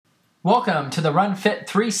Welcome to the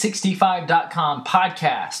RunFit365.com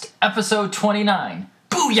podcast, episode 29.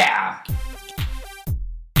 Booyah!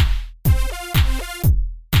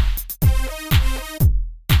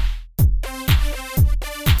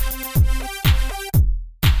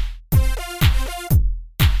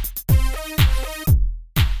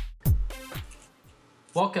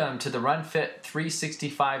 Welcome to the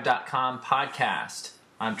RunFit365.com podcast.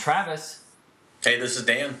 I'm Travis. Hey, this is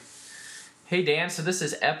Dan. Hey Dan, so this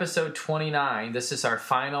is episode 29. This is our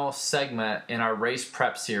final segment in our race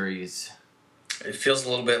prep series. It feels a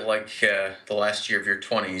little bit like the last year of your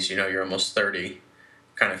 20s. You know, you're almost 30.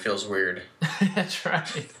 Kind of feels weird. That's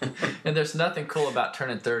right. And there's nothing cool about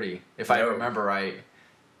turning 30, if I remember right.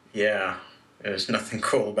 Yeah, there's nothing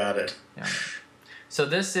cool about it. Yeah. So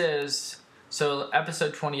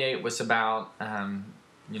episode 28 was about,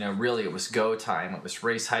 really it was go time. It was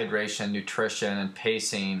race hydration, nutrition, and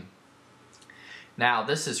pacing. Now,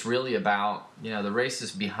 this is really about, the race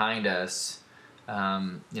is behind us,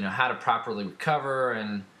 how to properly recover,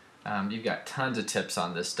 and you've got tons of tips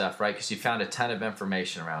on this stuff, right? Because you found a ton of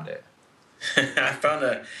information around it. I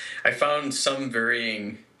found some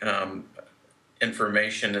varying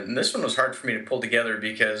information, and this one was hard for me to pull together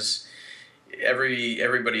because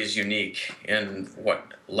everybody is unique in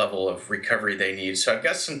what level of recovery they need. So I've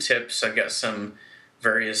got some tips, I've got some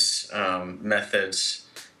various methods.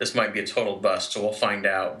 This might be a total bust, so we'll find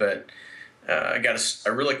out. But I got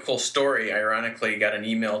a really cool story. Ironically, got an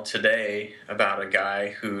email today about a guy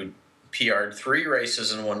who PR'd 3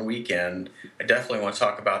 races in one weekend. I definitely want to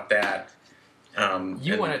talk about that. Want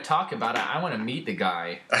to talk about it? I want to meet the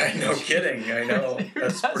guy. No kidding. I know.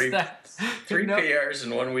 That's pretty. That? 3 PRs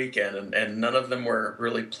in one weekend, and none of them were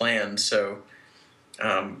really planned. So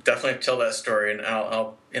definitely tell that story, and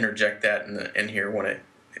I'll interject that in here when it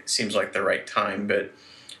seems like the right time. But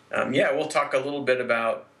we'll talk a little bit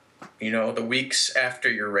about, the weeks after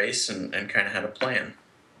your race and kind of how to plan.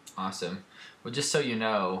 Awesome. Well, just so you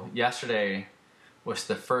know, yesterday was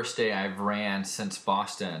the first day I've ran since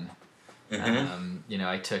Boston. Mm-hmm.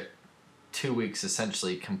 I took 2 weeks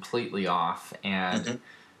essentially completely off, and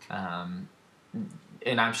and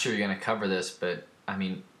I'm sure you're going to cover this, but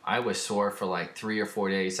I was sore for like 3 or 4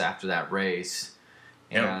 days after that race.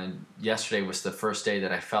 And yesterday was the first day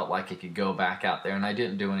that I felt like I could go back out there, and I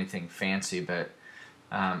didn't do anything fancy. But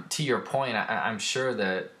to your point, I'm sure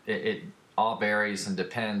that it all varies and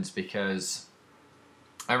depends, because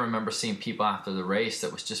I remember seeing people after the race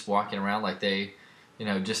that was just walking around like they,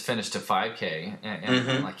 just finished a 5K, and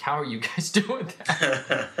I'm like, how are you guys doing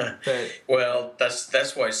that? Well,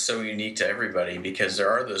 that's why it's so unique to everybody, because there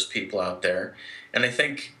are those people out there, and I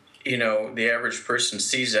think, the average person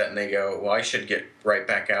sees that and they go, well, I should get right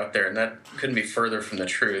back out there. And that couldn't be further from the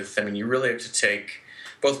truth. You really have to take,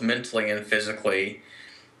 both mentally and physically,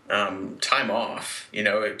 time off.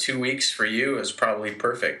 2 weeks for you is probably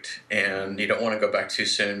perfect. And you don't want to go back too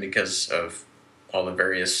soon because of all the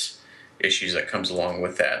various issues that comes along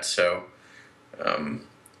with that. So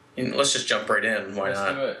let's just jump right in. Why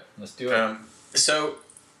not? Let's do it. So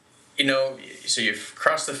you've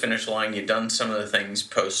crossed the finish line, you've done some of the things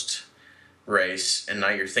post-race, and now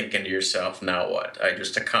you're thinking to yourself, now what? I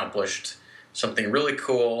just accomplished something really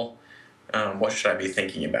cool. What should I be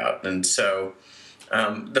thinking about? And so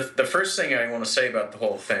the first thing I want to say about the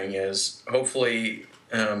whole thing is, hopefully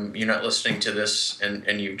you're not listening to this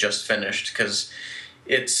and you've just finished, because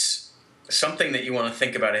it's something that you want to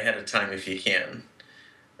think about ahead of time if you can.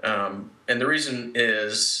 And the reason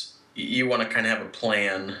is, you want to kind of have a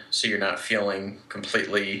plan so you're not feeling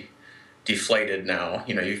completely deflated now.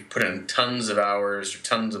 You've put in tons of hours or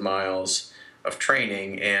tons of miles of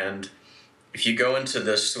training, and if you go into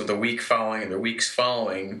this with the week following and the weeks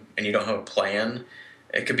following and you don't have a plan,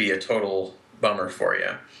 it could be a total bummer for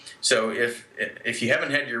you. So if you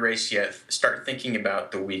haven't had your race yet, start thinking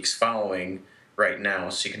about the weeks following right now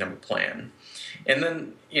so you can have a plan. And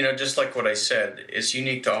then, just like what I said, it's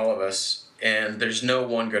unique to all of us. And there's no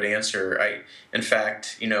one good answer. In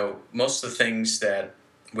fact, most of the things that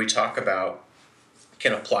we talk about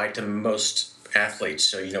can apply to most athletes.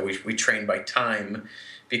 So, we train by time,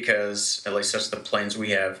 because at least that's the plans we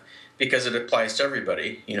have, because it applies to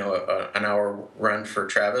everybody. An hour run for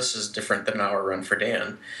Travis is different than an hour run for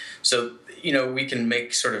Dan. So, we can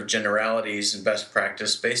make sort of generalities and best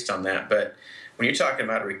practice based on that. But when you're talking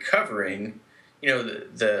about recovering,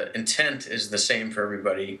 the intent is the same for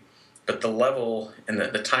everybody. But the level and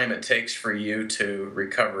the time it takes for you to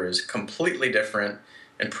recover is completely different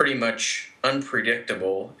and pretty much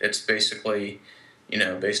unpredictable. It's basically,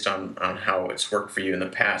 based on how it's worked for you in the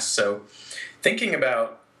past. So thinking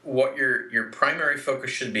about what your primary focus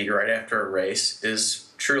should be right after a race is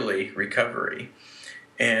truly recovery.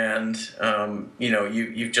 And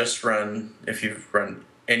you've just run, if you've run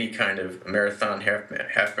any kind of marathon,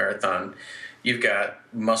 half marathon, you've got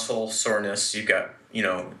muscle soreness.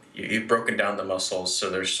 You've broken down the muscles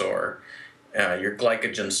so they're sore. Your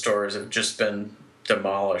glycogen stores have just been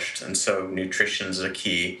demolished, and so nutrition is a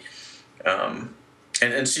key.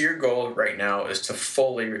 And so your goal right now is to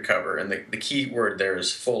fully recover, and the key word there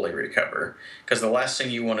is fully recover, because the last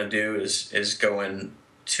thing you want to do is go in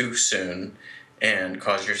too soon and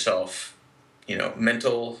cause yourself,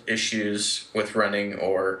 mental issues with running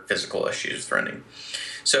or physical issues with running.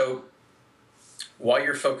 So while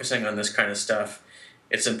you're focusing on this kind of stuff,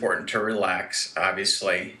 it's important to relax,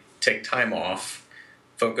 obviously, take time off,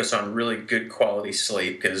 focus on really good quality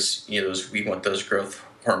sleep, because we want those growth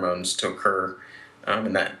hormones to occur,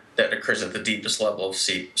 and that occurs at the deepest level of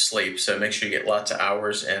sleep. So make sure you get lots of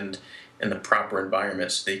hours and in the proper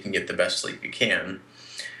environment so that you can get the best sleep you can.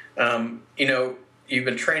 You've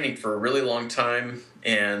been training for a really long time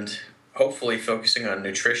and hopefully focusing on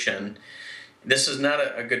nutrition. This is not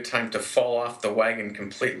a good time to fall off the wagon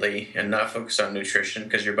completely and not focus on nutrition,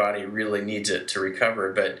 because your body really needs it to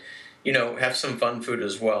recover. But, have some fun food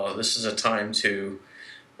as well. This is a time to,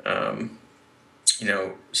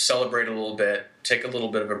 celebrate a little bit, take a little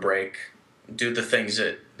bit of a break, do the things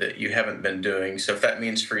that you haven't been doing. So if that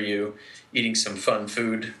means for you eating some fun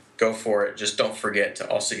food, go for it. Just don't forget to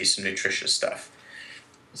also eat some nutritious stuff.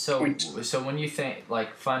 So when you think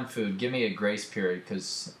like fun food, give me a grace period,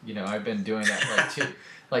 because I've been doing that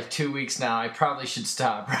like 2 weeks now. I probably should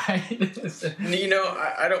stop, right?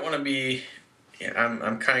 I don't want to be.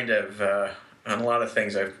 I'm kind of on a lot of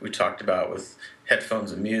things we talked about with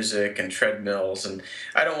headphones and music and treadmills, and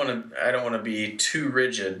I don't want to be too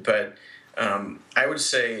rigid, but I would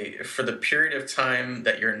say for the period of time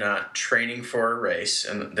that you're not training for a race,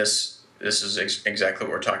 and this is exactly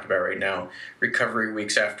what we're talking about right now, recovery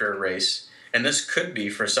weeks after a race. And this could be,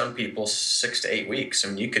 for some people, 6 to 8 weeks. I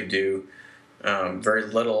mean, you could do very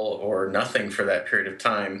little or nothing for that period of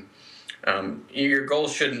time. Your goal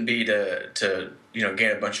shouldn't be to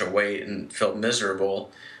gain a bunch of weight and feel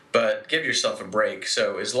miserable, but give yourself a break.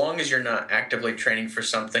 So as long as you're not actively training for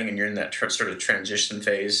something and you're in that sort of transition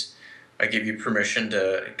phase, I give you permission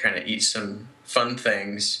to kind of eat some fun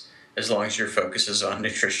things, as long as your focus is on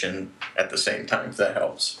nutrition at the same time, if that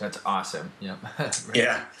helps. That's awesome. Yep.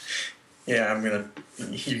 Yeah. Yeah, you're going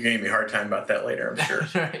to give me a hard time about that later, I'm sure.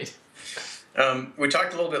 Right. We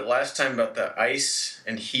talked a little bit last time about the ice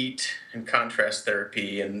and heat and contrast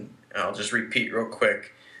therapy, and I'll just repeat real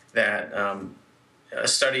quick that a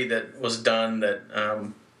study that was done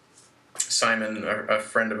that Simon, a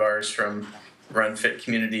friend of ours from Run Fit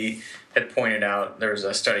Community, had pointed out. There was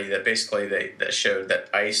a study that basically that showed that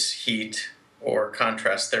ice, heat, or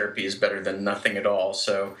contrast therapy is better than nothing at all.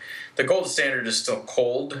 So the gold standard is still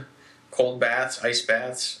cold baths, ice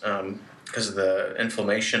baths, because of the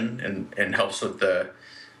inflammation and helps with the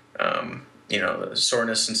the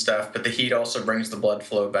soreness and stuff. But the heat also brings the blood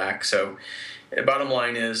flow back. So the bottom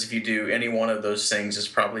line is, if you do any one of those things, it's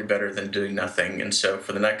probably better than doing nothing. And so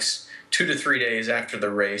for the next 2 to 3 days after the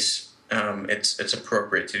race, it's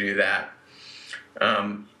appropriate to do that.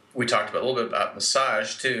 We talked a little bit about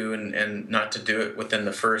massage too, and not to do it within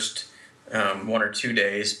the first 1 or 2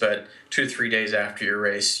 days, but 2 to 3 days after your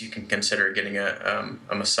race, you can consider getting a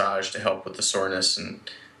massage to help with the soreness and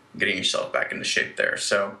getting yourself back into shape there.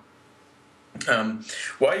 So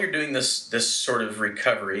while you're doing this sort of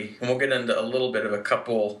recovery, and we'll get into a little bit of a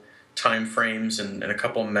couple time frames and a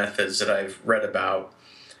couple methods that I've read about.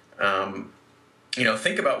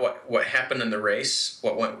 Think about what happened in the race,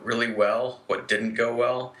 what went really well, what didn't go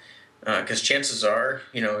well, because chances are,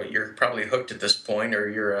 you're probably hooked at this point, or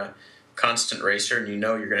you're a constant racer and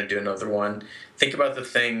you're going to do another one. Think about the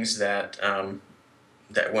things that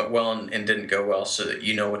went well and didn't go well, so that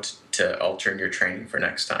you know what to alter in your training for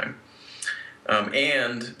next time.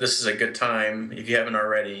 And this is a good time, if you haven't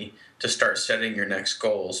already, to start setting your next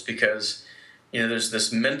goals, because there's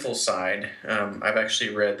this mental side. I've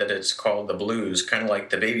actually read that it's called the blues, kind of like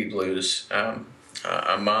the baby blues.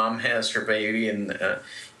 A mom has her baby and,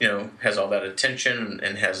 has all that attention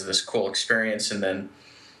and has this cool experience, and then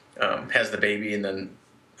has the baby, and then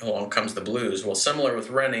along comes the blues. Well, similar with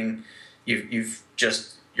running, you've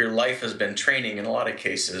just, your life has been training in a lot of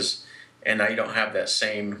cases, and now you don't have that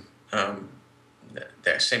same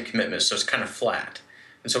commitment, so it's kind of flat.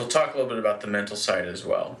 And so we'll talk a little bit about the mental side as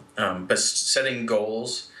well. But setting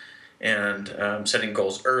goals and setting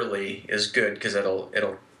goals early is good, because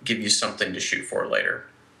it'll give you something to shoot for later.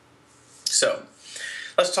 So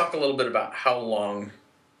let's talk a little bit about how long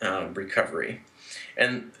recovery.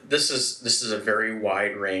 And this is a very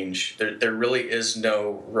wide range. There really is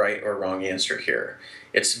no right or wrong answer here.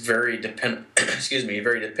 It's very dependent. Excuse me,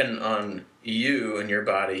 very dependent on you and your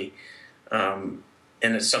body, and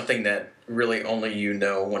it's something that really only you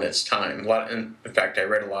know when it's time. In fact, I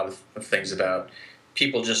read a lot of things about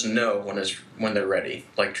people just know when they're ready.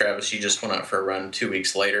 Like Travis, you just went out for a run 2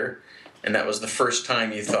 weeks later, and that was the first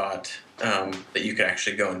time you thought that you could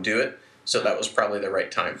actually go and do it. So that was probably the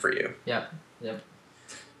right time for you. Yep. Yep.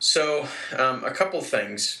 So a couple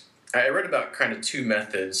things. I read about kind of two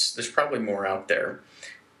methods. There's probably more out there.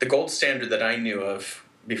 The gold standard that I knew of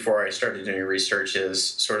before I started doing research is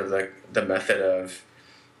sort of the method of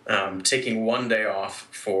taking 1 day off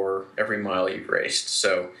for every mile you've raced.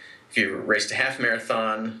 So if you raced a half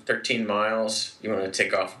marathon, 13 miles, you want to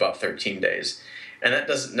take off about 13 days. And that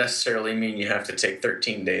doesn't necessarily mean you have to take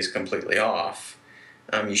 13 days completely off.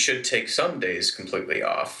 You should take some days completely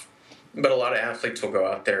off. But a lot of athletes will go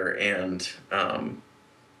out there and,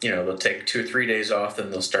 they'll take 2 or 3 days off,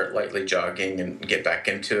 then they'll start lightly jogging and get back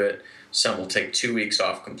into it. Some will take 2 weeks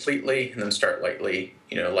off completely and then start light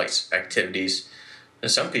activities.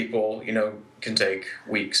 And some people, can take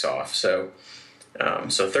weeks off. So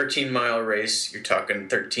 13-mile race, you're talking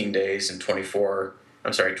 13 days, and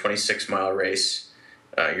 26-mile race,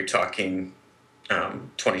 you're talking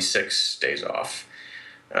 26 days off.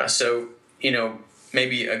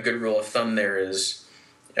 Maybe a good rule of thumb there is,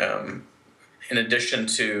 in addition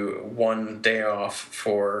to 1 day off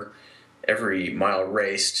for every mile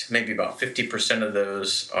raced, maybe about 50% of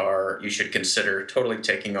those you should consider totally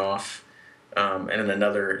taking off, and then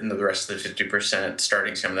the rest of the 50%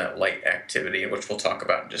 starting some of that light activity, which we'll talk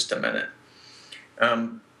about in just a minute.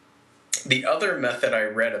 The other method I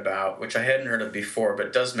read about, which I hadn't heard of before,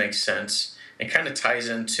 but does make sense, and kind of ties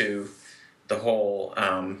into the whole,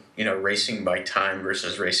 racing by time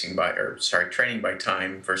versus training by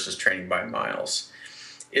time versus training by miles,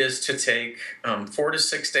 is to take 4 to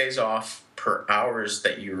 6 days off per hours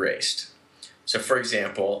that you raced. So, for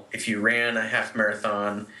example, if you ran a half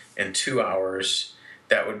marathon in 2 hours,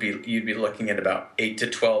 you'd be looking at about 8 to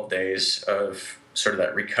 12 days of sort of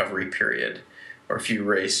that recovery period. Or if you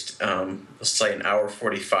raced, let's say an hour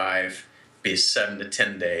 45, be a 7 to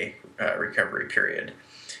 10 day recovery period.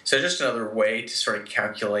 So just another way to sort of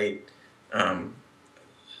calculate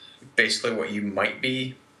basically what you might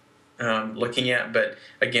be looking at. But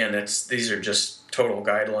again, these are just total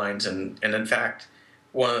guidelines. And in fact,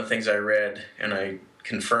 one of the things I read and I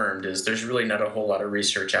confirmed is there's really not a whole lot of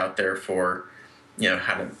research out there for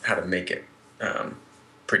how to make it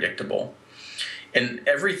predictable. And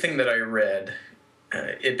everything that I read,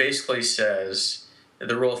 it basically says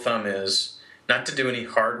the rule of thumb is not to do any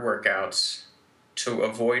hard workouts, to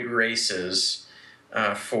avoid races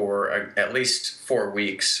for at least 4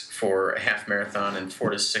 weeks for a half marathon and 4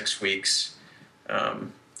 to 6 weeks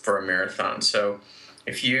for a marathon. So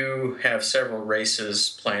if you have several races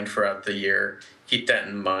planned throughout the year, keep that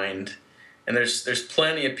in mind. And there's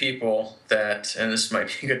plenty of people that, and this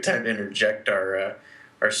might be a good time to interject our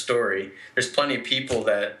story. There's plenty of people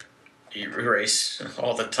that race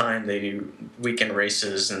all the time. They do weekend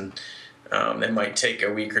races, and they might take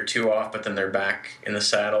a week or two off, but then they're back in the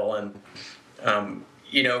saddle. And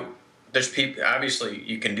there's people. Obviously,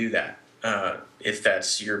 you can do that if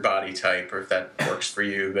that's your body type or if that works for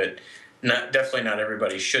you. But definitely not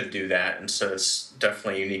everybody should do that, and so it's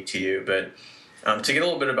definitely unique to you. But to get a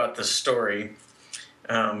little bit about the story,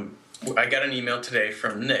 I got an email today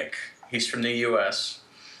from Nick. He's from the U.S.,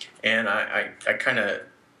 and I kind of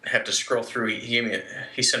had to scroll through.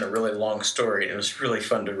 He sent a really long story, and it was really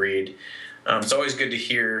fun to read. It's always good to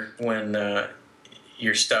hear when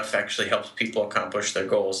your stuff actually helps people accomplish their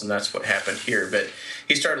goals, and that's what happened here. But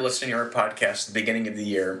he started listening to our podcast at the beginning of the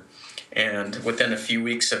year, and within a few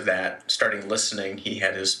weeks of that, starting listening, he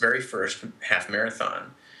had his very first half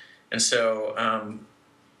marathon. And so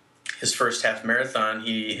his first half marathon,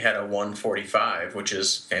 he had a 1:45, which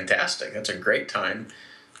is fantastic. That's a great time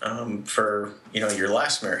for your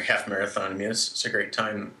last half marathon. I mean, it's a great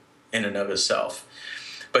time in and of itself.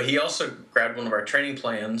 But he also grabbed one of our training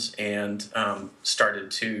plans and started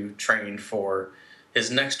to train for his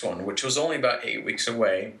next one, which was only about 8 weeks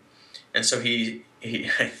away. And so I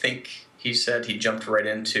think he said he jumped right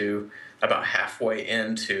into about halfway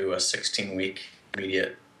into a 16-week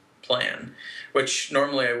immediate plan, which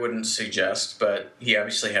normally I wouldn't suggest, but he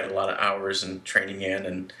obviously had a lot of hours in training in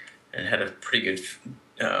and had a pretty good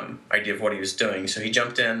idea of what he was doing. So he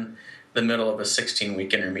jumped in the middle of a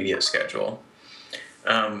 16-week intermediate schedule.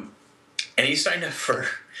 And he signed up for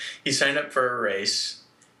a race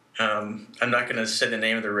I'm not going to say the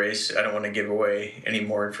name of the race. I don't want to give away any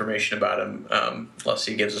more information about him unless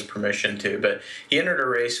he gives us permission to. But he entered a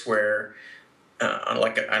race where, on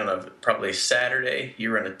I don't know, probably Saturday,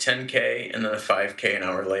 you run a 10K and then a 5K an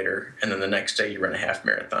hour later, and then the next day you run a half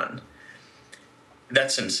marathon.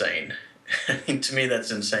 That's insane. To me,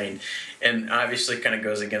 that's insane. And obviously kind of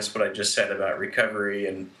goes against what I just said about recovery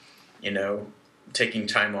and, taking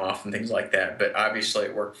time off and things like that. But obviously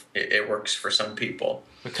it works for some people.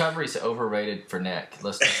 Recovery's overrated for Nick.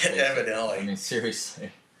 Let's Evidently. I mean,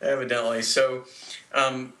 seriously. Evidently. So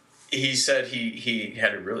he said he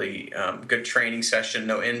had a really good training session,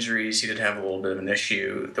 no injuries. He did have a little bit of an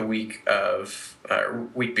issue the week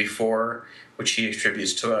before, which he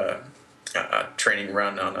attributes to a training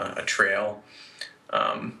run on a trail.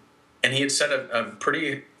 And he had set a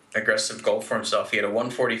pretty aggressive goal for himself. He had a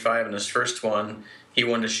 1:45 in his first one. He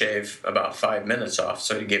wanted to shave about 5 minutes off,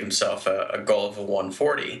 so he gave himself a goal of a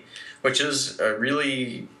 1:40, which is a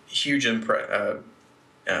really huge improvement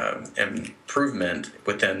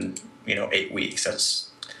within 8 weeks.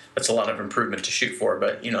 That's a lot of improvement to shoot for,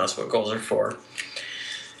 but that's what goals are for.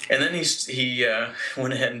 And then he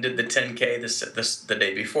went ahead and did the 10K the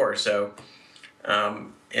day before. So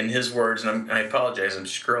in his words, and I apologize, I'm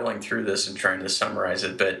scrolling through this and trying to summarize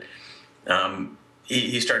it, but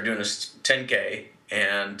he started doing this 10K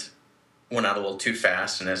and went out a little too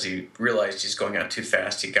fast. And as he realized he's going out too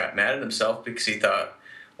fast, he got mad at himself because he thought,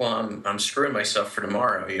 well, I'm screwing myself for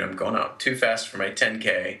tomorrow. I'm going out too fast for my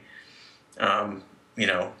 10K. But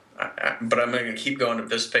I'm going to keep going at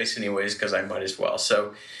this pace anyways because I might as well.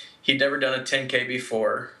 So he'd never done a 10K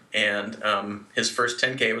before, and his first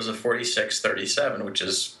 10K was a 46:37, which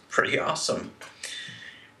is pretty awesome.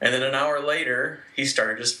 And then an hour later, he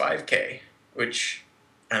started his 5K, which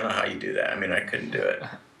I don't know how you do that. I mean, I couldn't do it.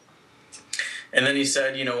 And then he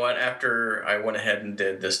said, you know what, after I went ahead and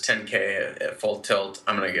did this 10K at full tilt,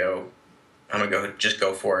 I'm going to just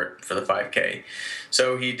go for it for the 5K.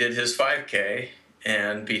 So he did his 5K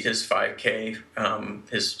and beat his 5K,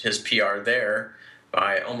 his PR there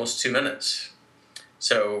by almost 2 minutes.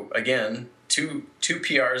 So again, two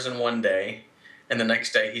PRs in one day, and the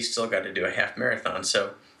next day he's still got to do a half marathon.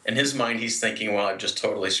 So in his mind, he's thinking, well, I've just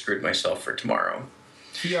totally screwed myself for tomorrow.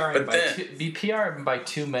 PRing by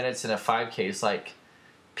 2 minutes in a 5K is like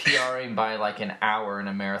PRing by like an hour in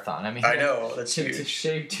a marathon. I mean, I know, that's huge. To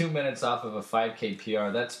shave 2 minutes off of a 5K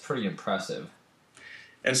PR, that's pretty impressive.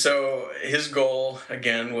 And so his goal,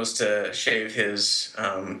 again, was to shave his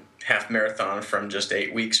half marathon from just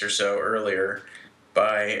 8 weeks or so earlier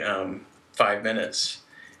by 5 minutes.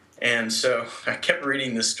 And so I kept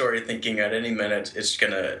reading this story thinking at any minute it's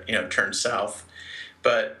going to, turn south.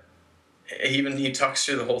 But he talks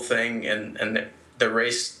through the whole thing, and the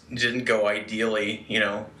race didn't go ideally,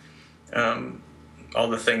 all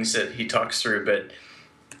the things that he talks through, but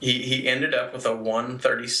he ended up with a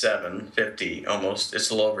 1:37.50 almost. It's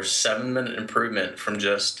a little over 7 minute improvement from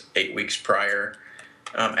just 8 weeks prior,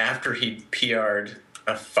 after he PR'd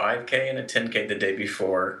a 5K and a 10K the day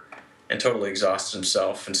before and totally exhausted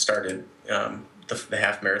himself and started the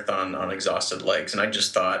half marathon on exhausted legs. And I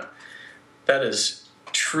just thought, that is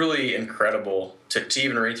truly incredible to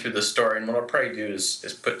even read through the story. And what I'll probably do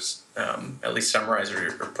is put, at least summarize it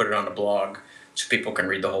or put it on a blog so people can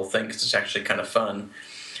read the whole thing, because it's actually kind of fun.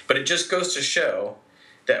 But it just goes to show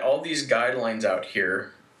that all these guidelines out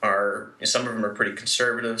here some of them are pretty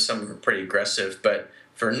conservative, some of them are pretty aggressive. But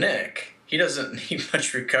for Nick, he doesn't need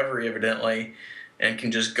much recovery, evidently, and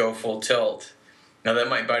can just go full tilt. Now, that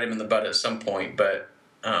might bite him in the butt at some point, but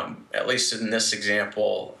at least in this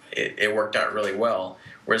example, it worked out really well.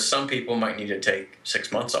 Whereas some people might need to take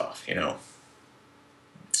 6 months off,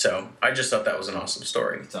 So I just thought that was an awesome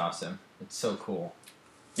story. It's awesome. It's so cool.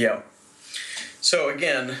 Yeah. So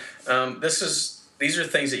again, these are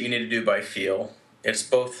things that you need to do by feel. It's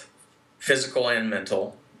both physical and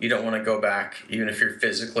mental. You don't want to go back, even if you're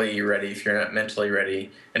physically ready, if you're not mentally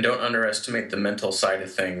ready. And don't underestimate the mental side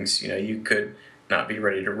of things. You could not be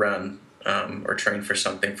ready to run or train for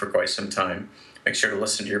something for quite some time. Make sure to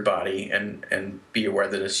listen to your body and be aware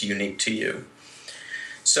that it's unique to you.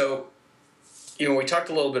 So, we talked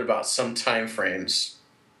a little bit about some time frames.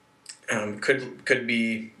 Could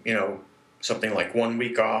be, something like 1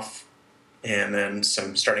 week off and then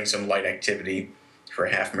starting some light activity for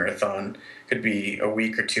a half marathon. Could be a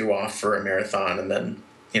week or two off for a marathon, and then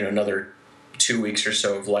another 2 weeks or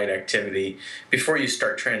so of light activity before you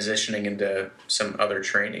start transitioning into some other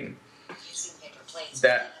training.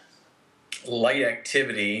 That light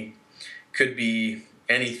activity could be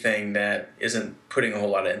anything that isn't putting a whole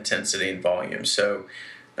lot of intensity and volume. So,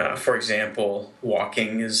 for example,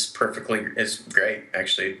 walking is great.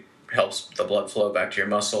 Actually, helps the blood flow back to your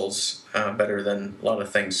muscles better than a lot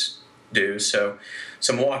of things do. So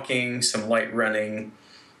some walking, some light running,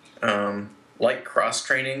 light cross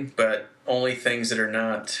training, but only things that are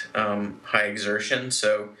not high exertion.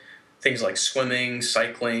 So things like swimming,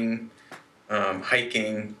 cycling,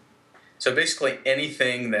 hiking. So basically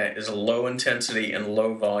anything that is low intensity and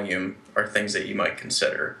low volume are things that you might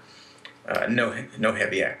consider. No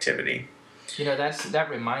heavy activity. That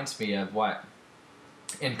reminds me of what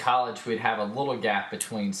in college we'd have a little gap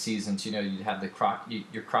between seasons. You'd have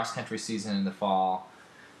your cross country season in the fall,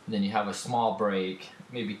 and then you have a small break,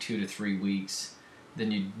 maybe 2 to 3 weeks.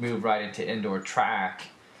 Then you'd move right into indoor track,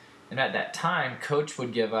 and at that time, coach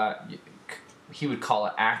would he would call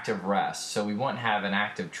it active rest. So we wouldn't have an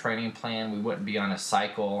active training plan. We wouldn't be on a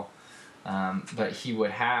cycle, but he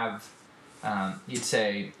would have. He'd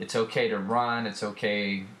say it's okay to run, it's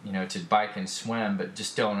okay, to bike and swim, but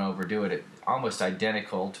just don't overdo it. Almost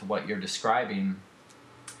identical to what you're describing,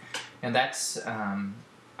 and that's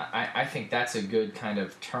I think that's a good kind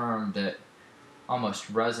of term that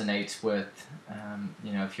almost resonates with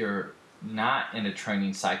if you're not in a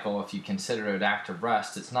training cycle. If you consider it active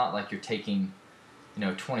rest, it's not like you're taking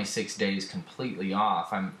 26 days completely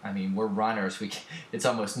off. We're runners. It's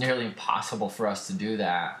almost nearly impossible for us to do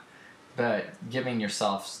that. But giving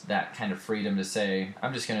yourself that kind of freedom to say,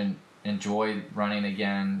 I'm just going to enjoy running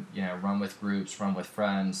again, run with groups, run with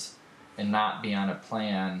friends, and not be on a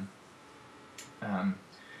plan. When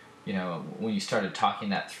you started talking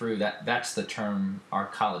that through, that's the term our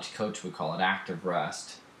college coach would call it, active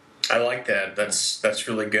rest. I like that. That's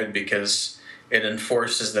really good because it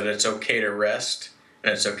enforces that it's okay to rest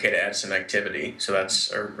and it's okay to add some activity. So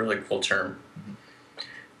that's a really cool term.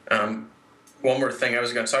 Mm-hmm. One more thing, I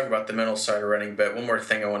was going to talk about the mental side of running, but one more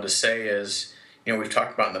thing I wanted to say is, we've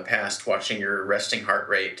talked about in the past watching your resting heart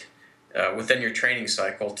rate within your training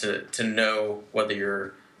cycle to know whether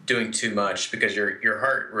you're doing too much, because your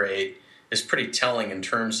heart rate is pretty telling in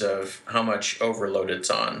terms of how much overload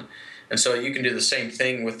it's on. And so you can do the same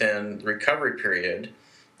thing within the recovery period.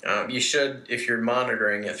 You should, if you're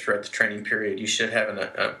monitoring it throughout the training period, you should have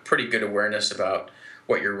a pretty good awareness about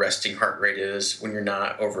what your resting heart rate is when you're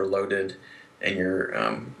not overloaded and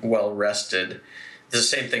you're well rested. The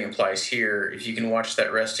same thing applies here. If you can watch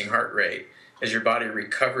that resting heart rate as your body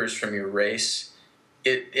recovers from your race,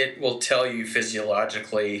 it will tell you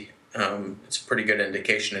physiologically, it's a pretty good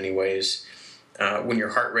indication anyways, when your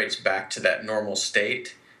heart rate's back to that normal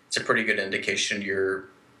state, it's a pretty good indication you're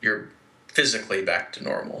physically back to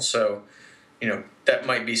normal. So, that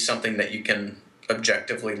might be something that you can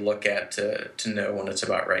objectively look at to know when it's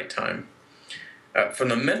about right time. From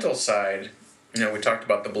the mental side, we talked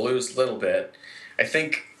about the blues a little bit. I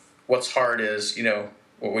think what's hard is,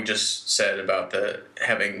 what we just said about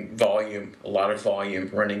having volume, a lot of volume,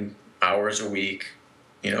 running hours a week,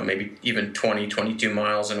 maybe even 20, 22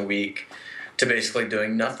 miles in a week, to basically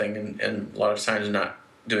doing nothing and a lot of times not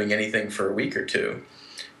doing anything for a week or two.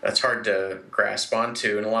 That's hard to grasp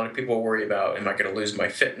onto, and a lot of people worry about, am I going to lose my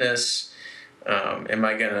fitness?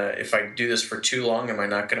 If I do this for too long, am I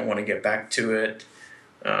not going to want to get back to it?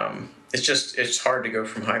 It's hard to go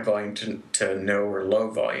from high volume to no or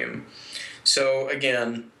low volume. So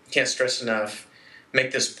again, can't stress enough,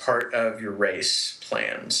 make this part of your race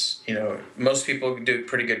plans. Most people do a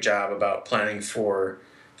pretty good job about planning for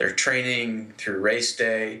their training through race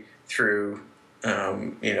day, through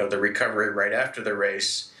the recovery right after the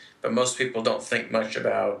race, but most people don't think much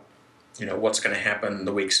about what's going to happen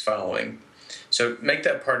the weeks following. So make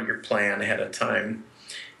that part of your plan ahead of time.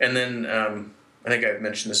 And then I think I've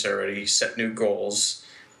mentioned this already, set new goals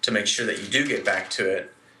to make sure that you do get back to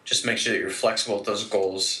it. Just make sure that you're flexible with those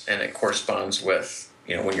goals and it corresponds with,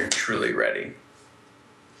 when you're truly ready.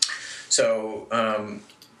 So,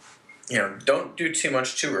 don't do too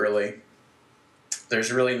much too early.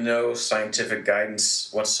 There's really no scientific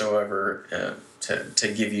guidance whatsoever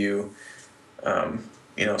to give you,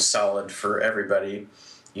 solid for everybody,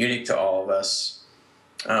 unique to all of us.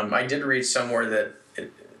 I did read somewhere that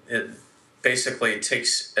it basically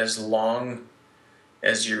takes as long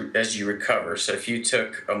as you recover. So if you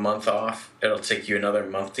took a month off, it'll take you another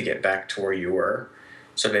month to get back to where you were.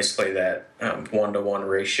 So basically that 1-to-1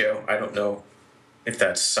 ratio. I don't know if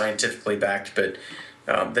that's scientifically backed, but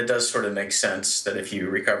that does sort of make sense that if you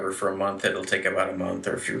recover for a month, it'll take about a month,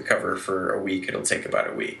 or if you recover for a week, it'll take about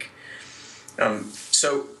a week.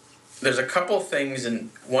 So there's a couple things, and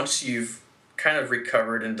once you've kind of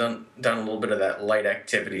recovered and done a little bit of that light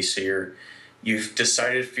activity, so you've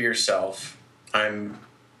decided for yourself, I'm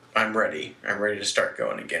ready. I'm ready to start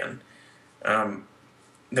going again.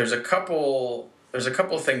 There's a couple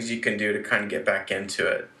things you can do to kind of get back into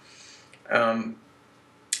it. Um,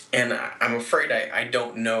 and I'm afraid I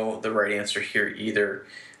don't know the right answer here either.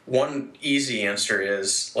 One easy answer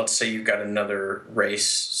is, let's say you've got another race,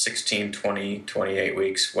 16, 20, 28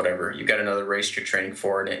 weeks, whatever. You've got another race you're training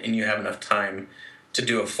for, and you have enough time to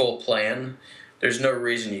do a full plan. There's no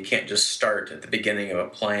reason you can't just start at the beginning of a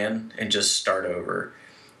plan and just start over.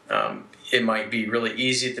 It might be really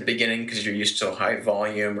easy at the beginning because you're used to high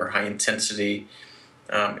volume or high intensity.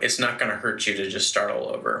 It's not going to hurt you to just start all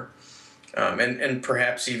over. And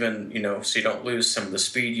perhaps even, so you don't lose some of the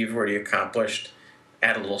speed you've already accomplished,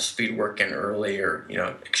 add a little speed work in early, or,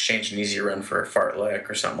 exchange an easy run for a fartlek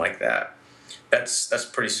or something like that. That's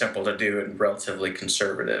pretty simple to do and relatively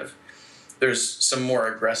conservative. There's some more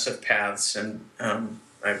aggressive paths, and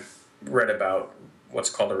I've read about what's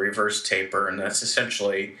called a reverse taper, and that's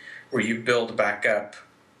essentially where you build back up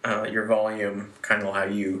your volume, kind of how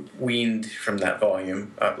you weaned from that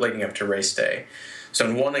volume leading up to race day. So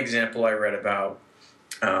in one example I read about,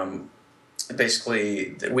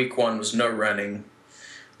 basically week 1 was no running.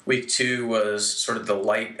 Week 2 was sort of the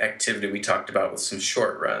light activity we talked about with some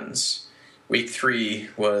short runs. Week 3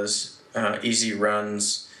 was easy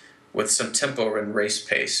runs with some tempo and race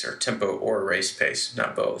pace, or tempo or race pace,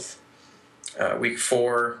 not both. Week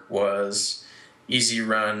 4 was easy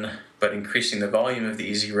run, but increasing the volume of the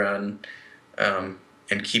easy run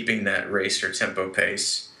and keeping that race or tempo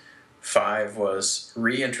pace. 5 was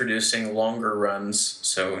reintroducing longer runs,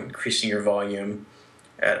 so increasing your volume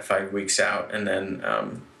at 5 weeks out. And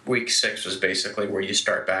then week 6 was basically where you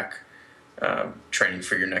start back training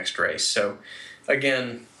for your next race. So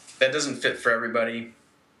again, that doesn't fit for everybody.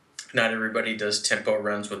 Not everybody does tempo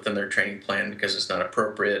runs within their training plan because it's not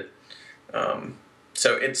appropriate.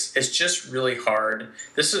 So it's just really hard.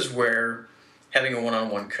 This is where having a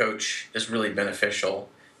one-on-one coach is really beneficial,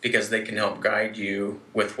 because they can help guide you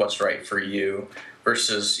with what's right for you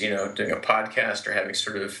versus, doing a podcast or having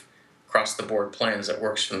sort of across-the-board plans that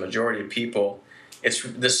works for the majority of people.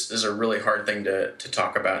 This is a really hard thing to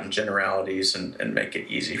talk about in generalities and make it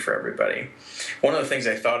easy for everybody. One of the things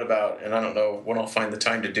I thought about, and I don't know when I'll find the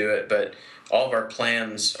time to do it, but all of our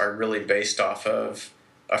plans are really based off of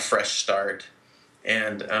a fresh start.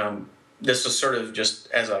 And this was sort of just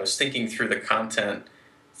as I was thinking through the content,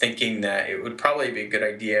 thinking that it would probably be a good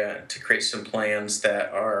idea to create some plans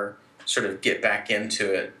that are sort of get back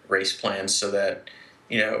into it, race plans, so that,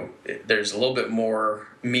 there's a little bit more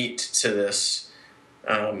meat to this,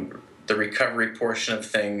 the recovery portion of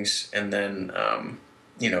things, and then,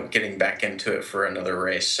 getting back into it for another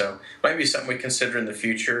race. So might be something we consider in the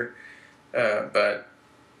future, but,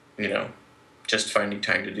 just finding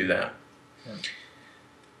time to do that. Yeah.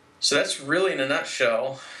 So that's really, in a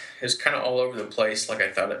nutshell, is kind of all over the place like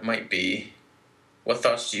I thought it might be. What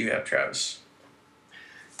thoughts do you have, Travis?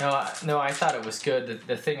 No, I thought it was good.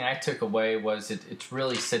 The thing I took away was it's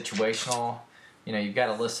really situational. You've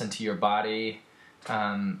got to listen to your body.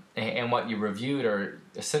 And what you reviewed are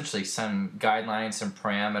essentially some guidelines and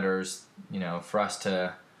parameters, for us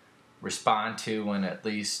to respond to and at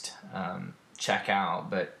least check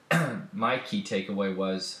out. But my key takeaway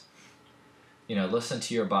was, listen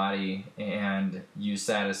to your body and use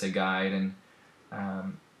that as a guide, and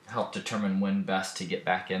help determine when best to get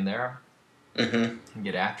back in there and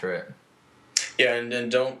get after it. Yeah, and then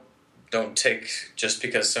don't take just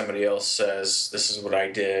because somebody else says this is what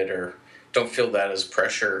I did, or don't feel that as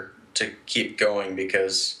pressure to keep going,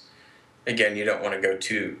 because again, you don't want to go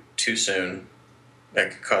too soon.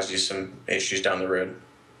 That could cause you some issues down the road.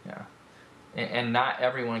 Yeah. And not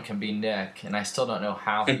everyone can be Nick, and I still don't know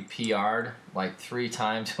how he PR'd like 3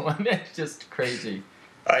 times. It's just crazy.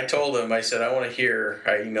 I told him, I said, I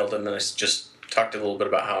emailed him and I just talked a little bit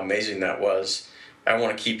about how amazing that was. I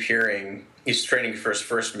want to keep hearing. He's training for his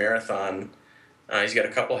first marathon. He's got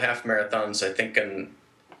a couple half marathons, I think, in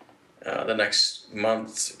the next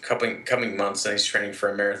coming months, and he's training for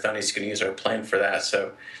a marathon. He's going to use our plan for that.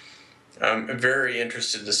 So I'm very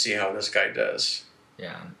interested to see how this guy does.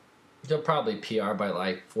 Yeah. He'll probably PR by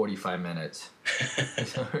like 45 minutes.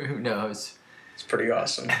 So who knows? It's pretty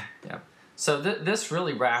awesome. Yeah. So this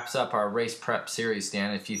really wraps up our race prep series,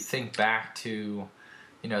 Dan. If you think back to,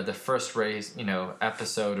 the first race,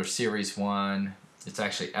 episode or series 1, it's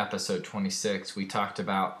actually episode 26. We talked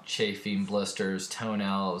about chafing, blisters,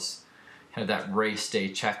 toenails, kind of that race day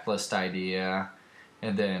checklist idea,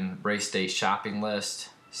 and then race day shopping list.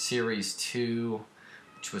 Series 2,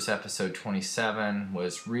 which was episode 27,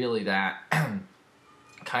 was really that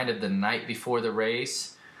kind of the night before the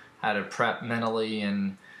race, how to prep mentally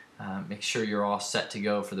and make sure you're all set to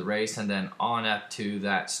go for the race, and then on up to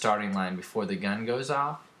that starting line before the gun goes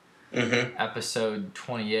off. Mm-hmm. Episode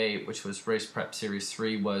 28, which was Race Prep Series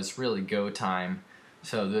 3, was really go time.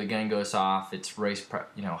 So the gun goes off, it's race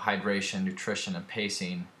prep, hydration, nutrition, and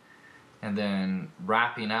pacing. And then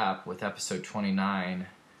wrapping up with episode 29,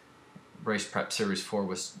 Race Prep Series 4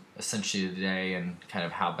 was essentially the day and kind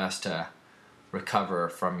of how best to recover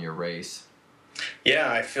from your race.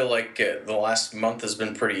 Yeah, I feel like the last month has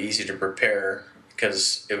been pretty easy to prepare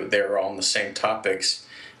because they were all on the same topics.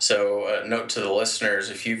 So note to the listeners,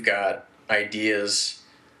 if you've got ideas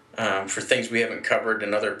for things we haven't covered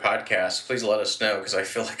in other podcasts, please let us know, because I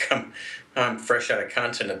feel like I'm fresh out of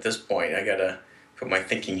content at this point. I got to put my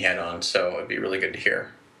thinking hat on, so it'd be really good to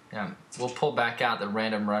hear. Yeah, we'll pull back out the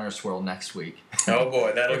Random Runner Swirl next week. Oh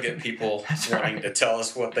boy, that'll get people wanting to tell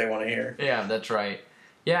us what they want to hear. Yeah, that's right.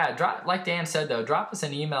 Yeah, like Dan said, though, drop us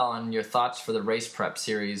an email on your thoughts for the Race Prep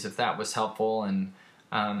series if that was helpful. And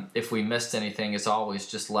if we missed anything, as always,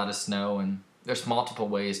 just let us know. And there's multiple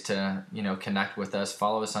ways to, connect with us.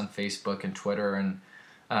 Follow us on Facebook and Twitter. And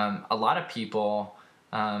a lot of people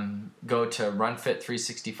go to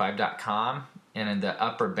runfit365.com. And in the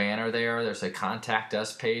upper banner there's a Contact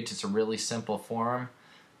Us page. It's a really simple form.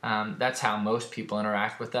 That's how most people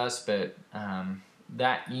interact with us, but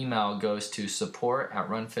that email goes to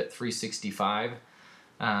support@runfit365,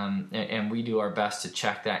 and we do our best to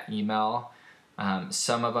check that email.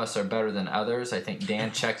 Some of us are better than others. I think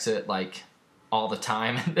Dan checks it like all the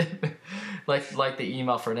time. like the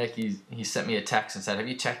email for Nick, he sent me a text and said, "Have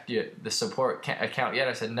you checked the support account yet?"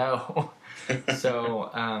 I said, "No." So.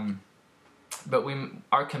 But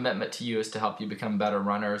our commitment to you is to help you become better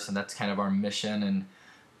runners, and that's kind of our mission. And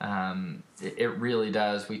it really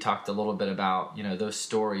does. We talked a little bit about those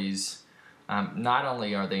stories. Not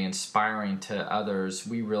only are they inspiring to others,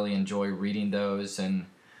 we really enjoy reading those, and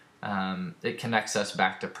it connects us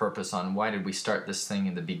back to purpose on why did we start this thing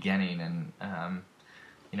in the beginning. And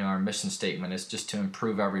our mission statement is just to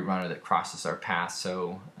improve every runner that crosses our path.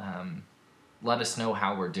 So let us know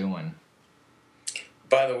how we're doing.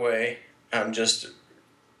 By the way, I'm just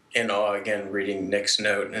in awe again reading Nick's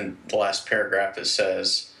note, and the last paragraph it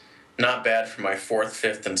says, "Not bad for my 4th,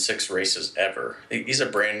 5th, and 6th races ever." He's a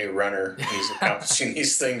brand new runner. He's accomplishing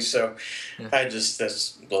these things, so that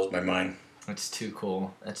blows my mind. That's too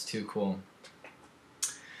cool.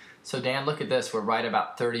 So Dan, look at this. We're right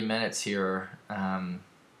about 30 minutes here.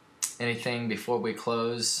 Anything before we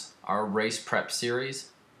close our Race Prep series?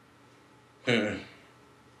 I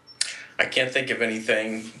can't think of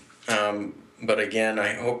anything. But again,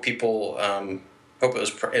 I hope people hope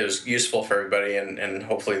it was useful for everybody, and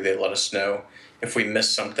hopefully they let us know if we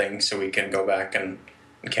missed something so we can go back and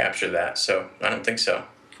capture that. So I don't think so.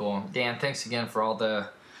 Cool. Dan, thanks again for all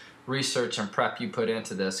the research and prep you put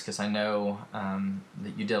into this, because I know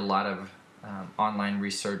that you did a lot of online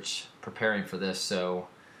research preparing for this. So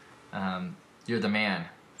you're the man.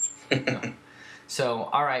 So,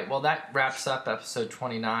 all right. Well, that wraps up episode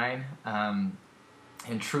 29.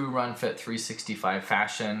 In true Run Fit 365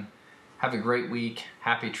 fashion, have a great week,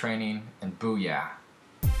 happy training, and booyah.